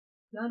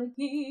Gotta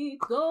keep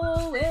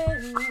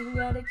going,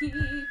 gotta keep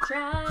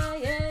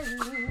trying.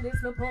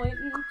 There's no point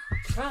in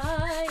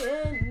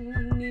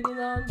crying, even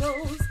on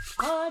those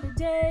harder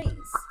days.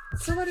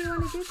 So what do you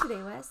want to do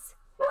today, Wes?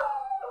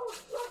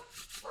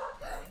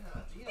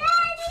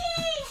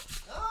 Daddy!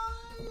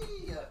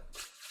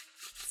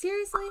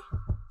 Seriously?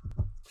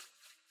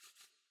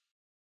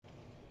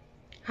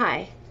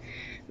 Hi,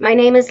 my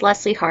name is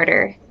Leslie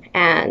Harder,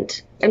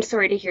 and I'm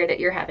sorry to hear that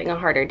you're having a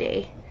harder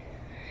day.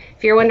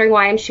 If you're wondering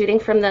why I'm shooting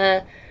from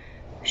the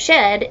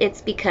shed,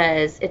 it's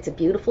because it's a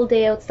beautiful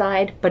day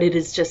outside, but it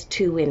is just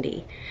too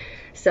windy.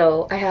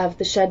 So I have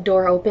the shed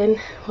door open.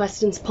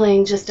 Weston's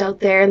playing just out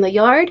there in the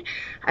yard.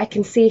 I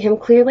can see him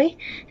clearly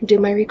and do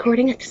my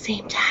recording at the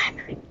same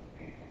time.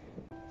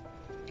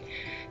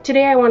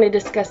 Today I want to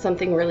discuss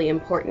something really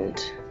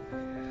important.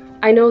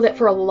 I know that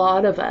for a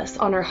lot of us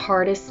on our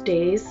hardest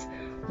days,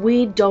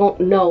 we don't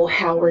know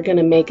how we're going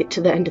to make it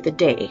to the end of the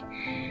day.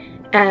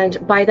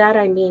 And by that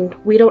I mean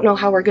we don't know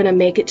how we're going to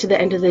make it to the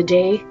end of the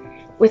day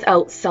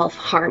without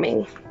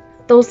self-harming.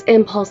 Those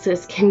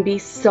impulses can be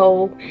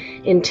so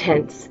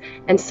intense.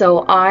 And so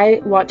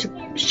I want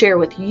to share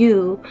with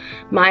you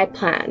my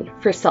plan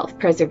for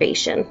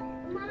self-preservation.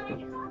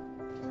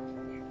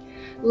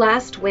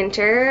 Last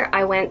winter,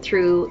 I went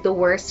through the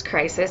worst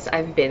crisis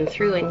I've been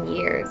through in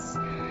years.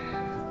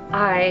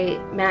 I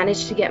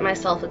managed to get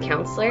myself a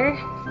counselor,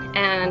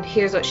 and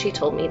here's what she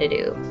told me to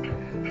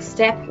do.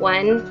 Step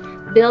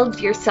 1, build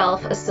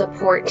yourself a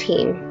support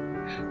team.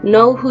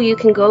 Know who you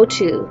can go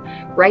to.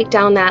 Write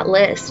down that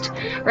list.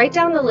 Write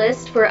down the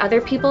list for other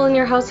people in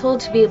your household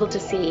to be able to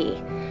see.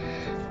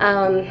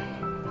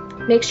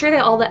 Make sure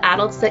that all the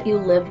adults that you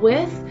live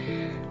with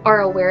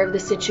are aware of the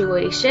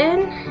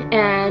situation,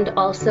 and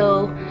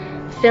also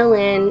fill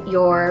in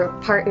your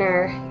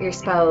partner, your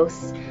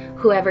spouse,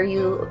 whoever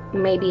you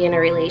may be in a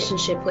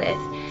relationship with.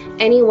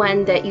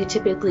 Anyone that you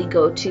typically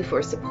go to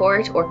for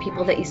support or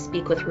people that you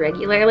speak with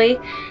regularly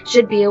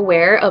should be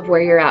aware of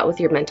where you're at with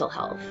your mental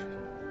health.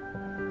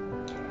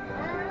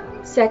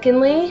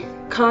 Secondly,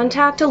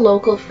 contact a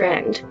local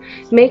friend.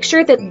 Make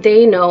sure that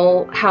they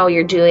know how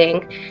you're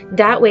doing.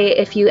 That way,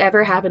 if you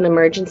ever have an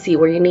emergency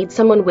where you need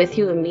someone with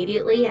you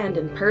immediately and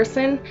in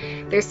person,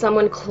 there's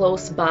someone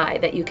close by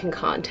that you can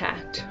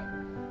contact.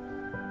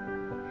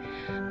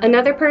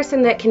 Another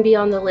person that can be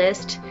on the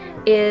list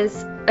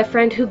is a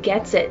friend who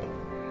gets it.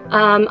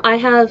 I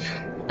have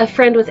a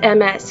friend with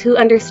MS who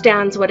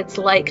understands what it's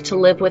like to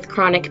live with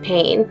chronic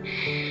pain.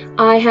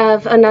 I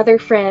have another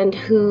friend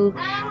who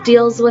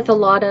deals with a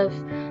lot of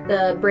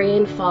the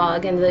brain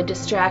fog and the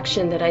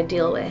distraction that I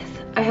deal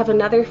with. I have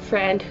another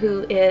friend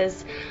who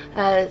is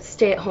a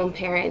stay-at-home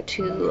parent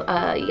to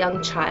a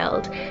young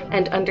child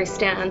and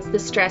understands the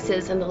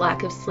stresses and the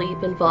lack of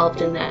sleep involved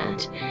in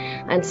that.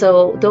 And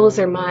so those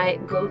are my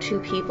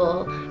go-to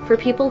people for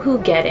people who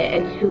get it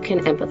and who can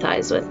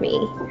empathize with me.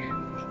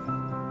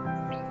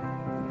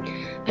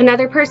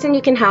 Another person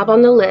you can have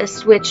on the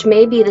list, which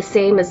may be the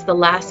same as the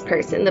last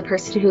person, the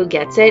person who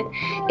gets it,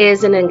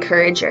 is an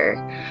encourager.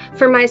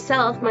 For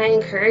myself, my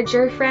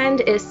encourager friend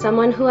is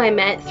someone who I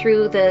met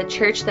through the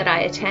church that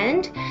I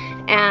attend,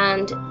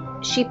 and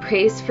she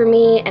prays for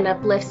me and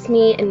uplifts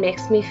me and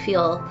makes me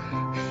feel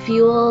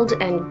fueled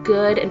and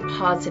good and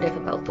positive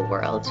about the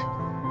world.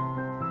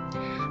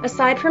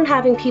 Aside from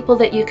having people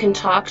that you can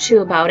talk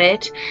to about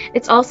it,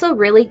 it's also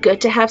really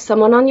good to have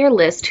someone on your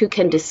list who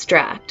can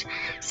distract.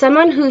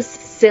 Someone who's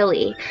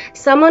silly,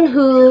 someone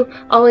who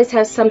always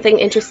has something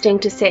interesting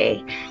to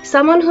say,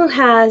 someone who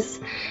has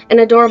an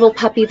adorable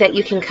puppy that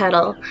you can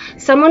cuddle,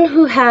 someone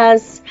who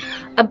has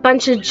a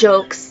bunch of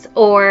jokes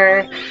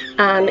or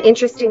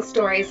interesting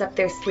stories up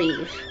their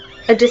sleeve.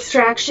 A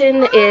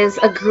distraction is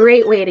a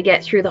great way to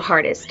get through the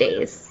hardest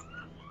days.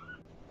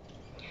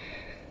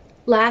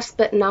 Last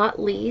but not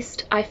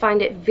least, I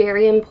find it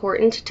very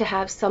important to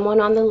have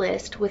someone on the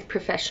list with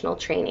professional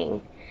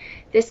training.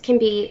 This can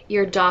be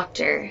your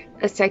doctor,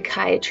 a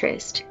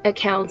psychiatrist, a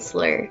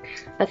counselor,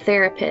 a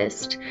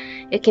therapist.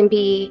 It can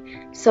be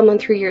someone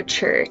through your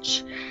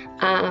church.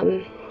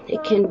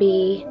 It can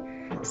be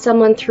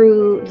someone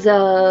through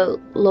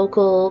the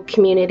local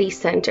community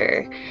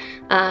center.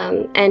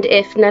 And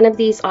if none of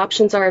these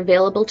options are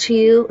available to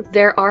you,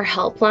 there are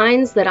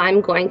helplines that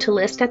I'm going to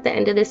list at the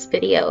end of this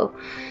video.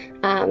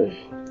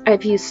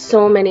 I've used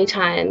so many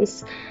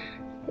times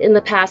in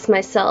the past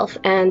myself,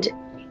 and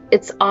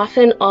it's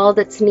often all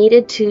that's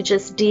needed to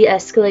just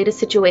de-escalate a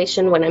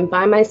situation when I'm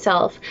by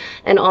myself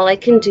and all I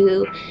can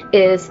do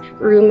is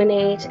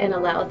ruminate and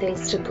allow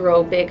things to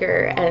grow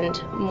bigger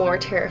and more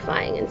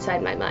terrifying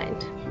inside my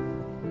mind.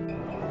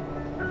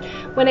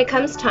 When it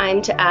comes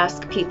time to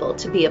ask people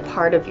to be a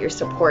part of your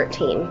support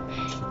team,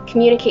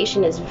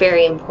 communication is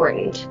very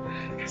important.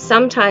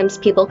 Sometimes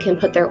people can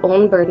put their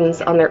own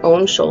burdens on their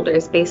own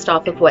shoulders based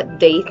off of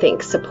what they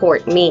think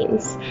support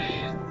means.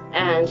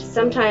 And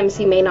sometimes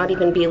you may not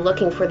even be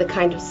looking for the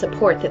kind of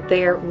support that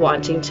they're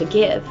wanting to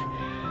give.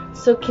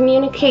 So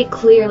communicate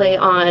clearly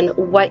on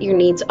what your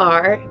needs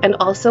are and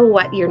also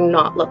what you're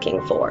not looking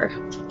for.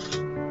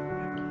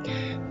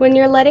 When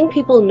you're letting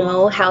people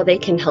know how they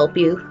can help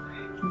you,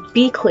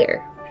 be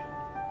clear.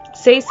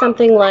 Say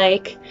something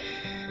like,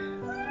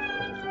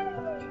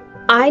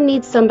 I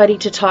need somebody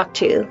to talk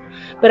to,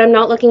 but I'm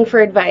not looking for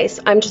advice.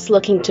 I'm just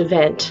looking to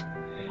vent.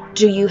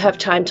 Do you have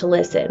time to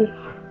listen?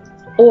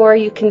 Or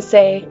you can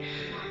say,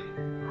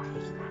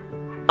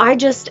 I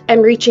just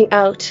am reaching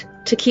out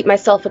to keep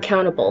myself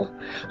accountable.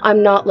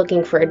 I'm not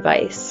looking for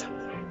advice.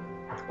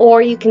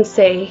 Or you can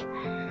say,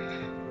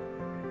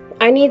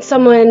 I need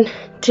someone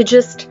to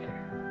just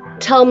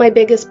tell my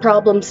biggest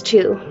problems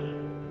to,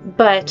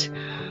 but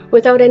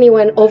without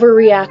anyone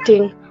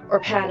overreacting or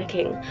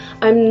panicking.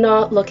 I'm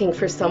not looking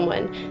for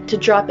someone to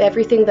drop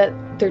everything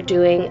that they're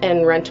doing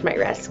and run to my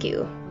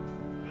rescue.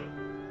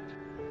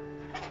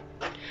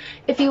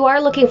 If you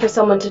are looking for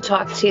someone to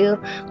talk to,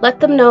 let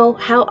them know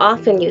how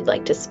often you'd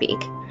like to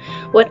speak.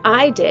 What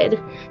I did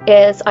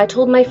is I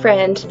told my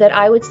friend that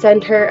I would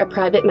send her a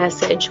private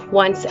message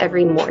once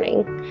every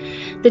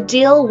morning. The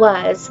deal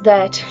was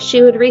that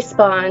she would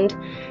respond,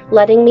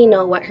 letting me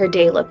know what her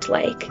day looked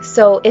like.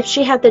 So if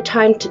she had the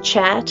time to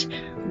chat,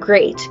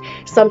 great.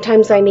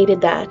 Sometimes I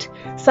needed that.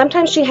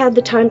 Sometimes she had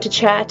the time to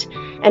chat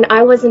and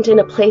I wasn't in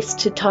a place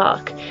to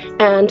talk,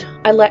 and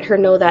I let her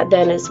know that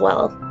then as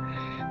well.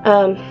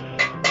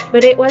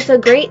 But it was a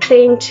great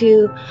thing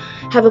to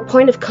have a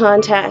point of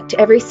contact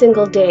every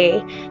single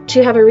day,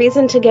 to have a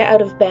reason to get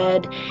out of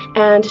bed,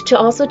 and to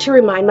also to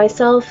remind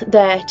myself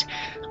that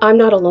I'm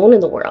not alone in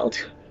the world.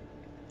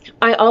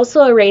 I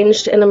also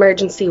arranged an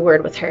emergency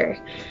word with her.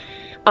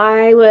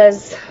 I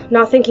was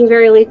not thinking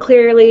very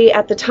clearly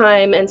at the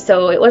time, and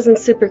so it wasn't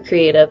super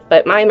creative,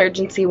 but my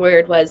emergency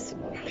word was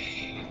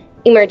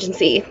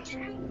emergency.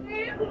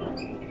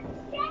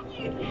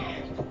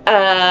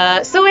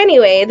 So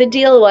anyway, the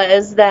deal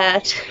was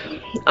that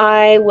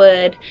I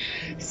would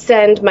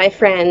send my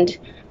friend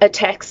a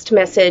text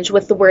message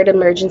with the word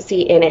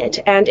emergency in it,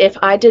 and if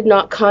I did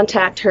not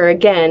contact her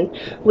again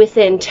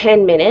within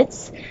 10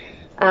 minutes,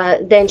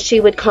 then she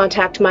would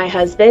contact my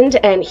husband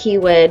and he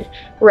would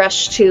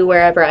rush to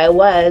wherever I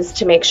was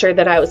to make sure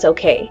that I was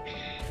okay,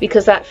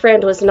 because that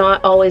friend was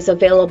not always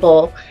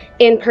available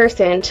in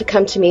person to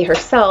come to me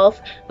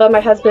herself, but my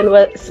husband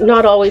was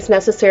not always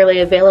necessarily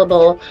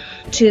available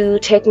to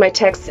take my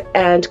texts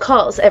and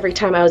calls every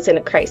time I was in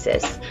a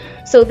crisis.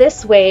 So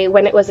this way,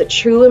 when it was a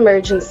true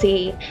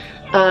emergency,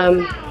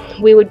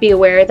 we would be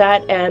aware of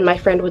that and my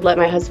friend would let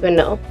my husband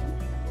know.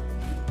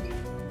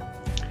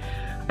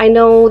 I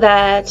know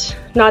that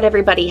not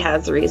everybody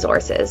has the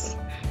resources,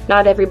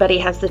 not everybody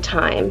has the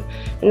time,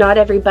 not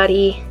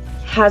everybody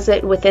has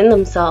it within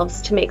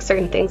themselves to make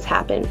certain things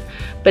happen.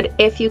 But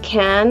if you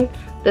can,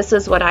 this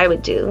is what I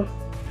would do.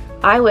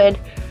 I would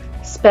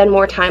spend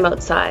more time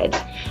outside.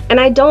 And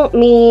I don't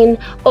mean,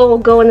 oh,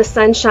 go in the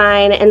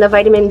sunshine and the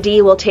vitamin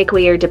D will take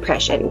away your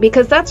depression,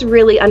 because that's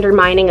really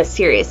undermining a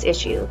serious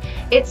issue.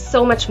 It's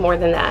so much more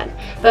than that.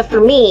 But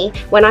for me,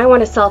 when I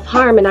want to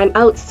self-harm and I'm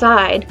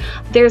outside,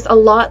 there's a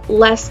lot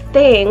less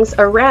things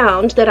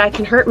around that I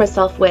can hurt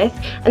myself with,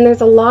 and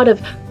there's a lot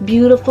of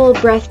beautiful,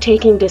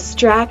 breathtaking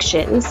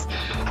distractions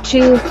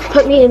to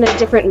put me in a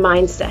different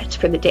mindset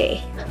for the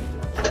day.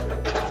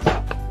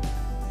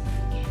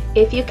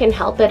 If you can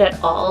help it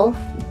at all,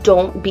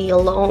 don't be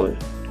alone.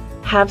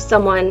 Have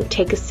someone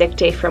take a sick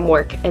day from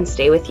work and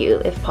stay with you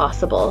if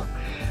possible,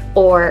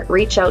 or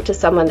reach out to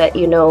someone that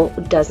you know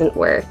doesn't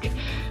work,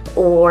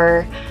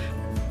 or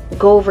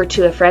go over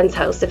to a friend's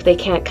house if they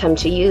can't come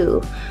to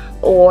you,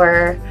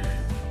 or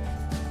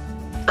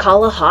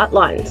call a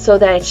hotline so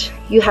that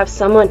you have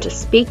someone to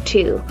speak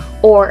to,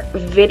 or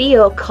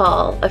video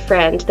call a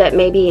friend that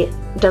maybe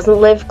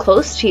doesn't live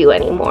close to you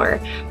anymore.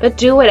 But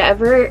do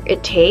whatever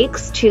it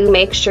takes to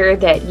make sure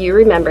that you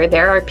remember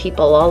there are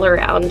people all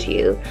around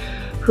you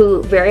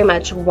who very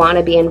much want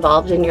to be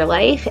involved in your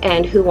life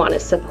and who want to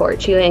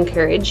support you and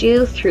encourage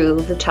you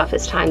through the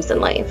toughest times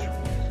in life.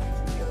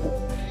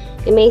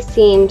 It may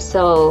seem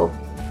so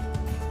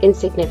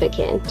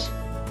insignificant,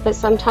 but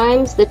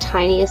sometimes the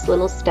tiniest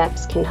little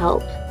steps can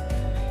help.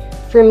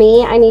 For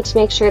me, I need to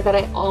make sure that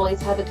I always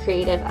have a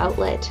creative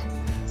outlet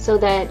so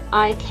that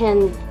I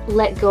can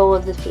let go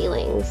of the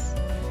feelings.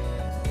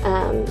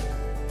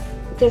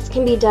 This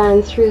can be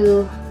done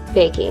through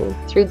baking,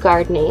 through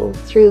gardening,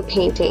 through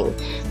painting.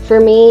 For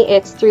me,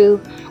 it's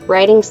through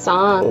writing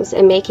songs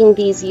and making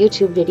these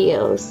YouTube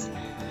videos.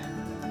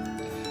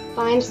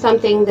 Find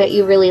something that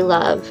you really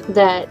love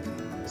that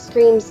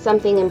screams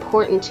something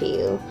important to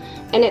you,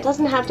 and it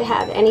doesn't have to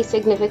have any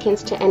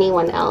significance to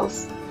anyone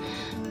else.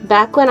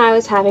 Back when I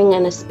was having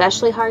an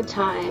especially hard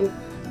time,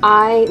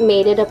 I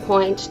made it a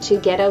point to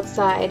get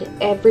outside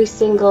every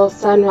single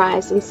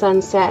sunrise and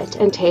sunset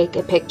and take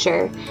a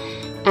picture,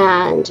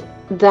 and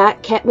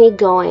that kept me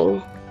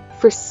going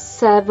for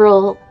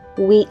several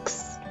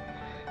weeks.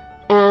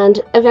 And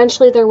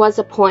eventually there was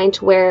a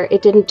point where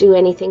it didn't do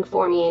anything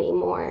for me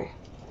anymore.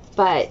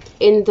 But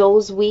in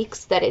those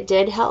weeks that it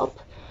did help,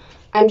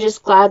 I'm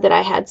just glad that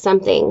I had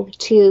something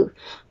to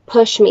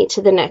push me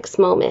to the next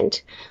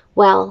moment.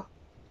 Well,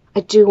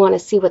 I do want to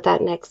see what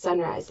that next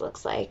sunrise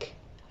looks like.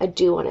 I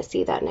do want to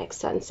see that next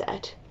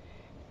sunset.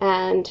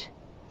 And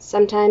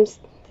sometimes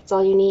that's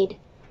all you need.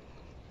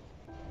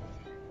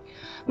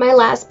 My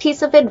last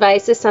piece of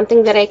advice is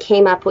something that I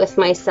came up with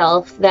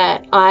myself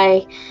that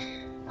I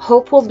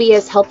hope will be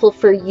as helpful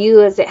for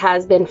you as it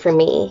has been for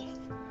me.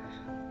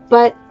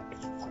 But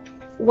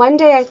one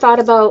day I thought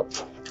about,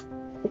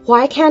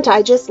 why can't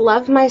I just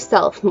love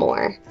myself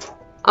more?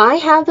 I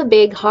have a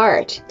big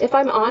heart. If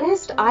I'm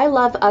honest, I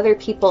love other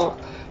people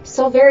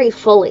so very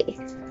fully.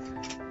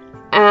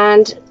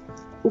 And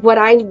what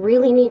I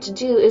really need to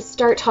do is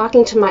start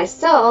talking to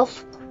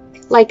myself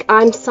like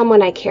I'm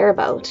someone I care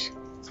about.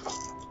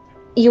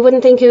 You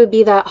wouldn't think it would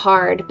be that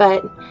hard,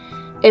 but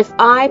if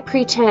I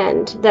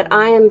pretend that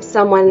I am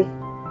someone,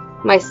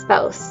 my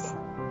spouse,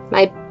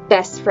 my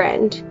best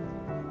friend,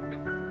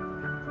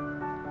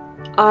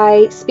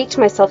 I speak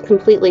to myself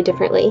completely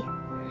differently.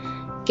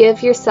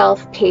 Give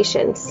yourself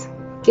patience.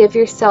 Give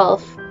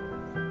yourself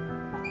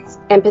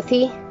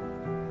empathy.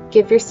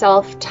 Give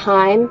yourself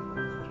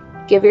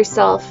time. Give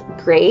yourself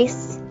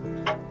grace.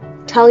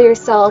 Tell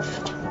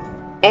yourself,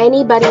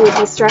 anybody would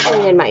be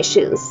struggling in my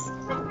shoes.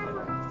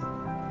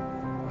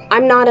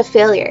 I'm not a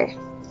failure.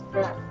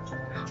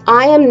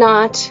 I am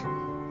not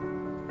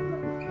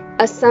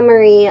a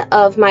summary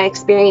of my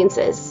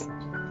experiences.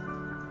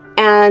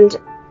 And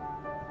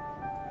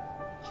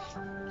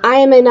I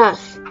am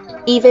enough,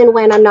 even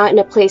when I'm not in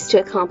a place to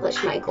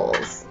accomplish my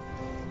goals.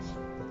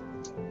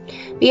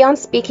 Beyond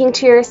speaking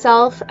to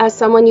yourself as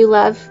someone you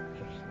love,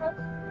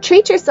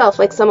 treat yourself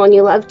like someone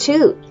you love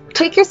too.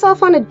 Take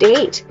yourself on a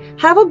date.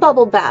 Have a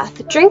bubble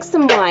bath. Drink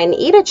some wine.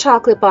 Eat a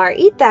chocolate bar.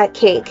 Eat that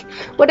cake.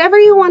 Whatever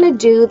you want to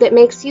do that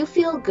makes you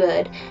feel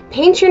good.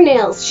 Paint your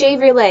nails.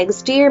 Shave your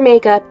legs. Do your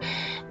makeup.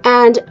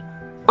 And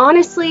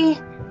honestly,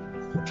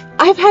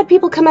 I've had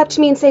people come up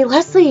to me and say,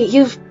 Leslie,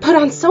 you've put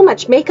on so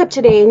much makeup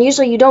today and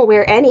usually you don't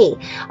wear any.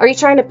 Are you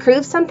trying to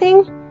prove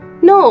something?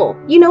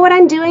 No. You know what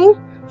I'm doing?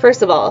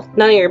 First of all,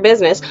 none of your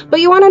business.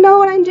 But you want to know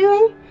what I'm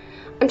doing?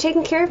 I'm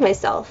taking care of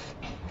myself.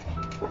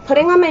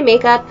 Putting on my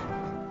makeup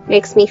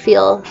makes me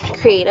feel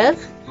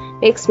creative,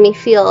 makes me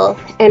feel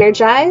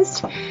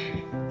energized,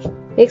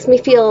 makes me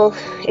feel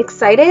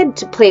excited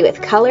to play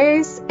with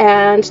colors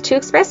and to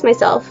express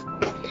myself.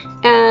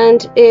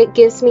 And it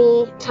gives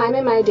me time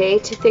in my day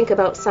to think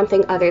about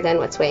something other than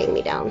what's weighing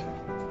me down.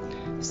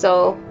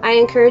 So I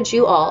encourage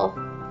you all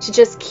to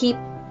just keep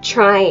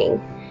trying.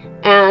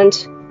 And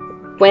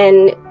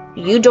when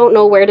you don't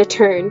know where to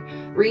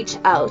turn, reach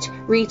out,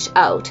 reach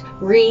out,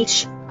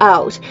 reach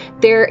out.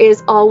 There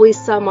is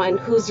always someone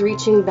who's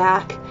reaching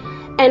back.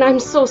 And I'm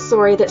so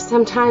sorry that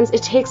sometimes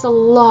it takes a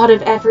lot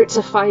of effort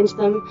to find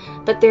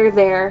them, but they're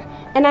there,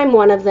 and I'm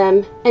one of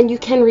them, and you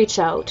can reach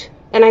out,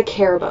 and I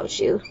care about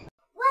you.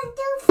 1,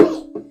 2,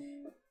 3.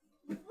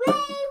 We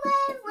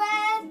love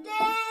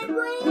Weston.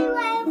 We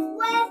love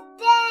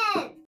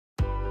Weston.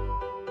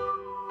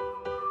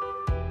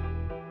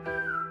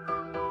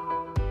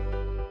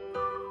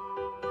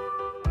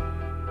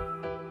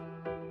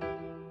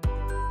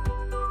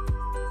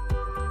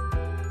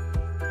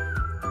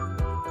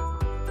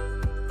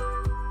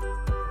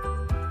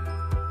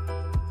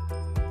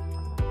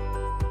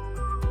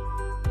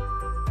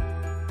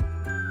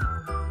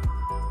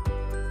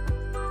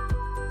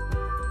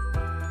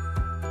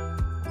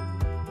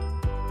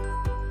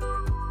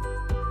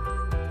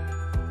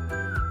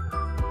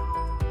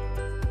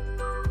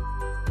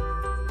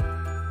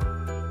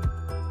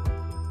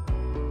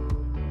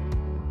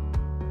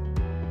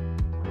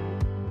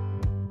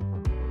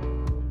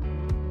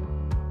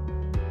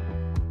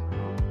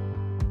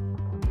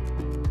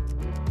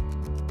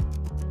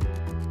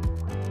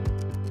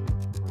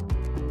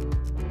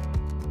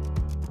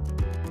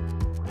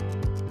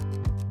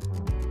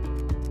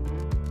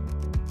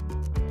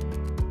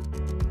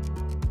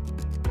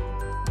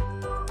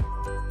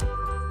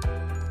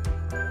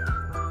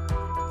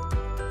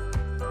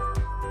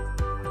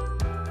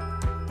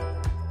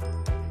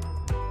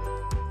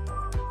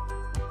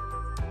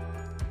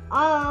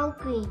 All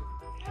green.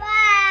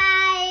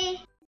 Bye.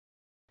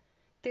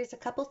 There's a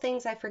couple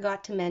things I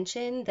forgot to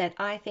mention that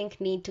I think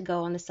need to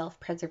go on the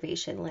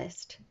self-preservation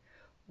list.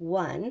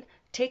 1,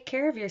 take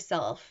care of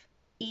yourself.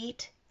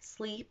 Eat,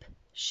 sleep,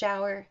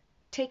 shower,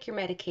 take your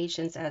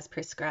medications as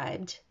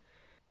prescribed.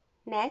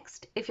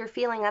 Next, if you're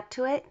feeling up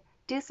to it,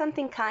 do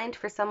something kind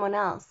for someone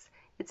else.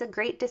 It's a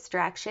great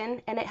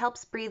distraction and it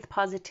helps breathe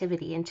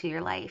positivity into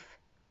your life.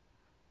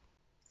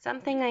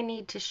 Something I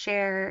need to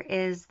share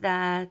is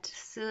that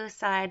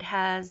suicide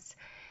has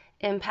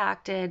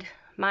impacted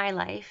my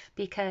life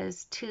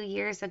because 2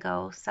 years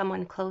ago,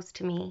 someone close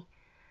to me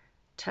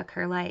took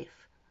her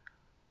life.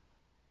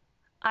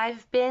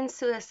 I've been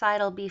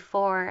suicidal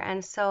before,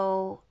 and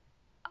so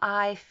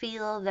I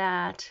feel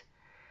that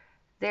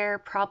there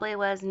probably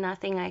was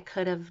nothing I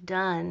could have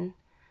done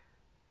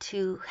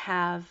to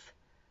have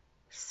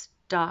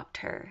stopped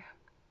her.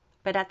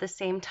 But at the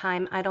same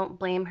time, I don't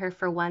blame her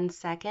for 1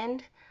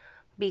 second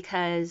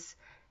because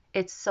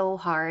it's so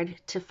hard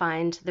to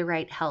find the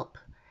right help.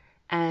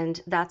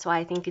 And that's why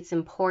I think it's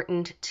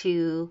important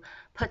to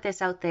put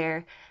this out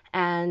there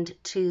and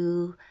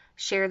to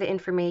share the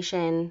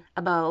information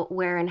about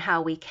where and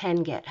how we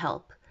can get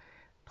help.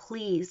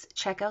 please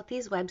check out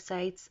these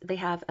websites. They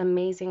have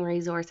amazing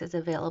resources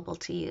available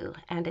to you,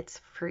 and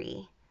it's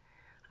free.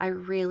 I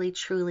really,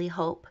 truly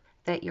hope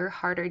that your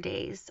harder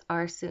days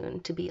are soon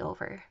to be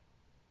over.